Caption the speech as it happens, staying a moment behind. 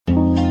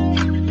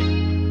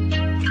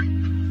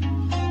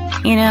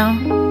You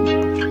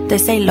know, they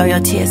say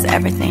loyalty is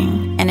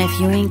everything, and if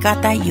you ain't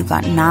got that, you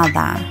got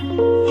nada.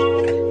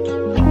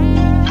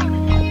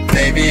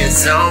 Baby,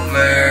 it's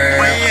over.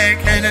 We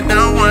ain't getting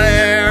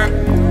nowhere.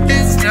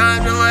 It's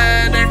time to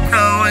let it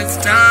go. It's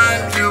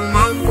time to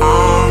move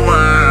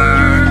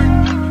forward.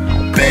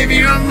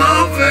 Baby, I'm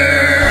over.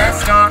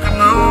 Let's talk and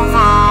move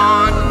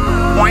on.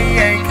 We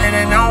ain't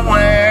getting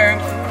nowhere.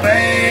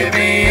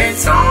 Baby,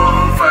 it's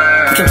over.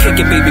 Can't kick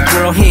it, baby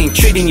girl, he ain't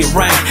treating you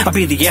right. I'll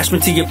be the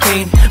aspirin to your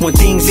pain when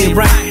things ain't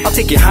right. I'll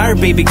take you higher,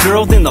 baby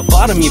girl, than the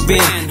bottom you've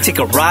been. Take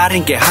a ride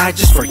and get high,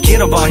 just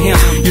forget about him.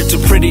 You're too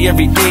pretty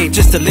every day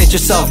just to let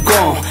yourself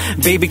go.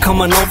 Baby,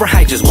 coming over,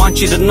 I just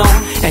want you to know.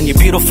 And you're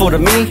beautiful to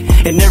me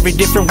in every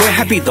different way.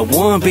 I'll be the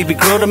one, baby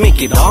girl, to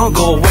make it all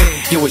go away.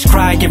 You always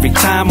cry every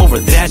time over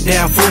that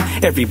damn fool.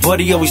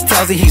 Everybody always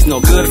tells you he's no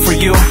good for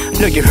you.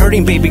 No, you're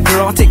hurting, baby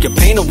girl, I'll take your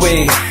pain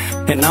away.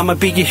 And I'ma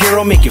be your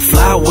hero, make you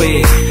fly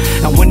away.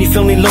 And when you're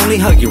feeling lonely,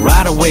 hug you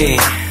right away.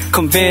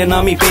 Conveying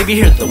on me, baby,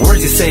 hear the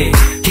words you say.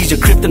 He's your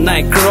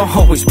kryptonite girl,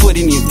 always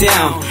putting you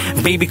down.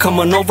 Baby,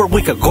 coming over,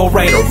 we could go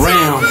right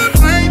around.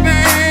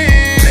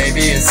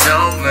 Baby, it's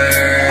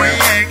over. We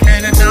ain't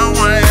getting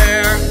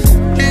nowhere.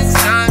 It's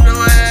time to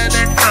let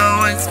it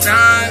go. It's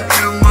time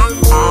to move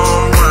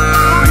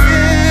forward.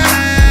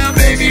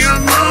 Baby,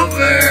 I'm over.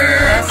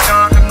 Let's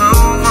talk and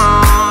move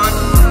on.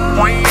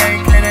 We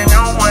ain't getting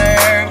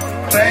nowhere.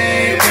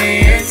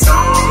 Baby, it's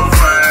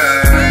over.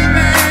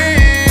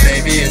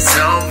 Baby, it's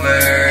over.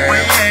 We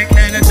ain't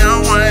getting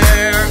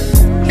nowhere.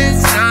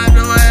 It's time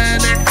to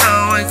let it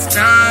go. It's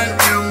time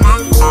to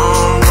move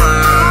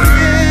forward.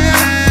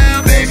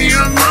 Baby,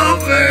 I'm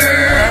over.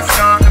 Let's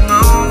talk and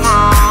move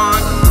on.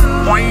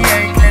 We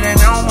ain't getting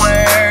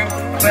nowhere.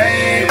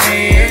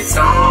 Baby, it's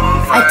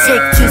over. I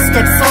take 2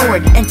 steps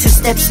forward and 2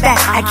 steps back.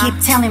 I keep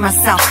telling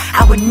myself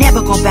I would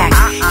never go back.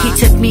 He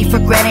took me for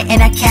granted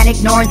and I can't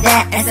ignore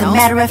that. As a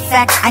matter of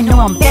fact, I know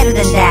I'm better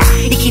than that.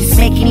 He keeps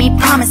making me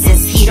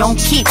promises he don't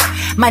keep.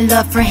 My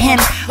love for him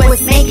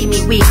was making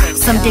me weak.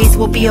 Some days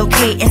we'll be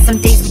okay and some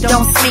days we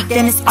don't speak.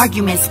 Then it's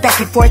arguments back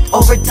and forth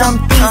over dumb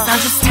things. I'm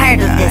just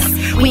tired of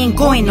this, we ain't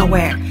going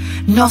nowhere.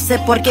 No sé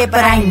por qué,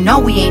 but I know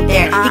we ain't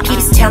there. He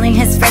keeps telling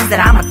his friends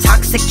that I'm a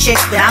toxic chick,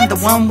 that I'm the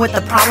one with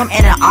the problem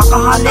and an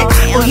alcoholic.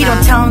 Well, he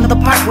don't tell them the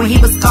part where he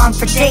was gone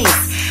for days,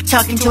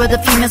 talking to other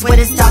females with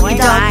his dog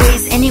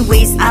ways.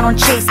 Anyways, I don't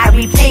chase, I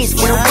replace.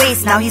 What a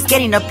waste, now he's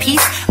getting a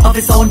piece of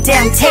his own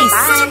damn taste.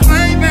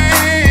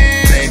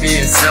 Baby,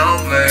 it's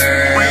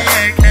over. We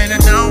ain't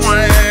getting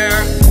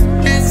nowhere.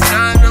 It's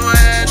time to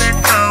let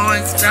it go.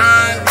 It's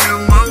time to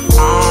move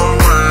forward.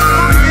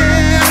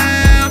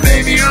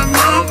 Baby, I'm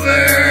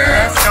over.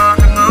 Let's talk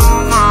and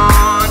move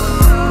on.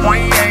 We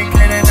ain't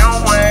getting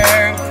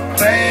nowhere.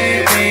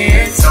 Baby,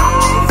 it's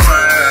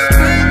over.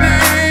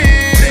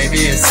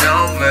 Baby, it's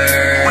over.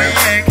 We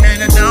ain't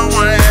getting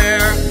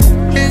nowhere.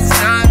 It's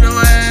time to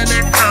let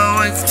it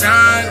go. It's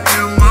time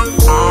to move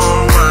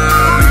forward.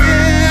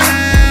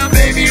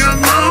 Baby,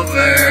 I'm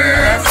over.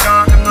 Let's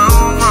talk and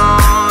move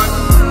on.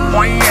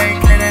 We ain't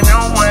getting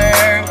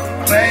nowhere.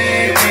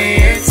 Baby,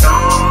 it's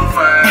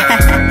over.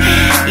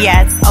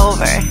 Yeah, it's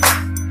over.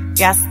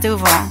 Ya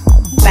estuvo.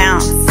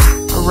 Bounce,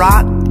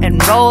 rock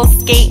and roll,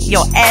 skate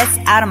your ass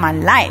out of my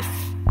life.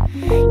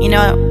 You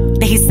know,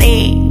 they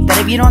say that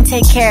if you don't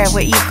take care of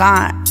what you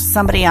got,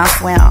 somebody else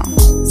will.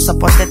 So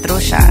ponte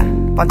trucha,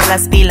 ponte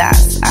las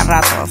pilas a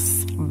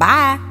ratos.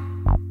 Bye.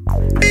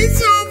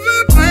 It's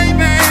over,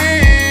 baby.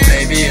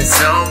 Baby,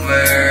 it's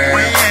over.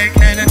 We ain't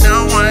getting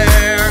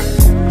nowhere.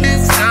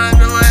 It's time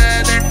to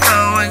let it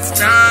go. It's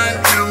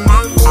time to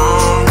move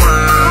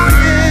forward.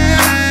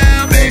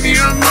 Baby,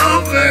 I'm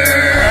over.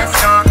 Let's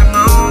talk and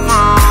move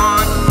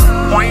on.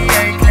 We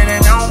ain't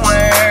getting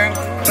nowhere.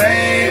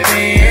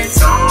 Baby,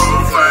 it's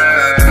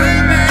over.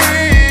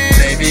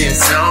 Baby,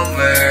 it's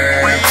over.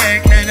 We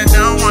ain't getting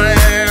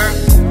nowhere.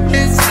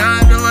 It's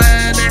time to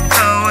let it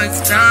go.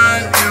 It's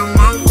time to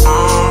move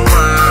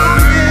forward.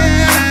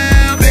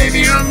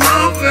 Baby, I'm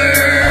over.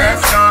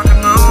 Let's talk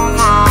and move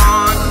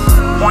on.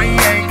 We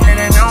ain't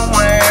getting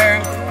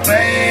nowhere.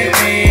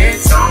 Baby,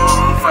 it's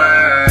over.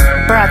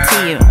 Brought to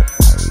you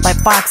by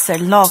Boxer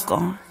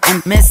Loko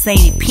and Miss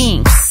Sadie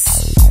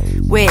Pinks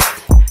with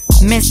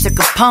Mr.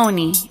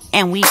 Capone,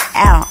 and we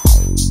out.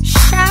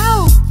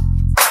 Ciao.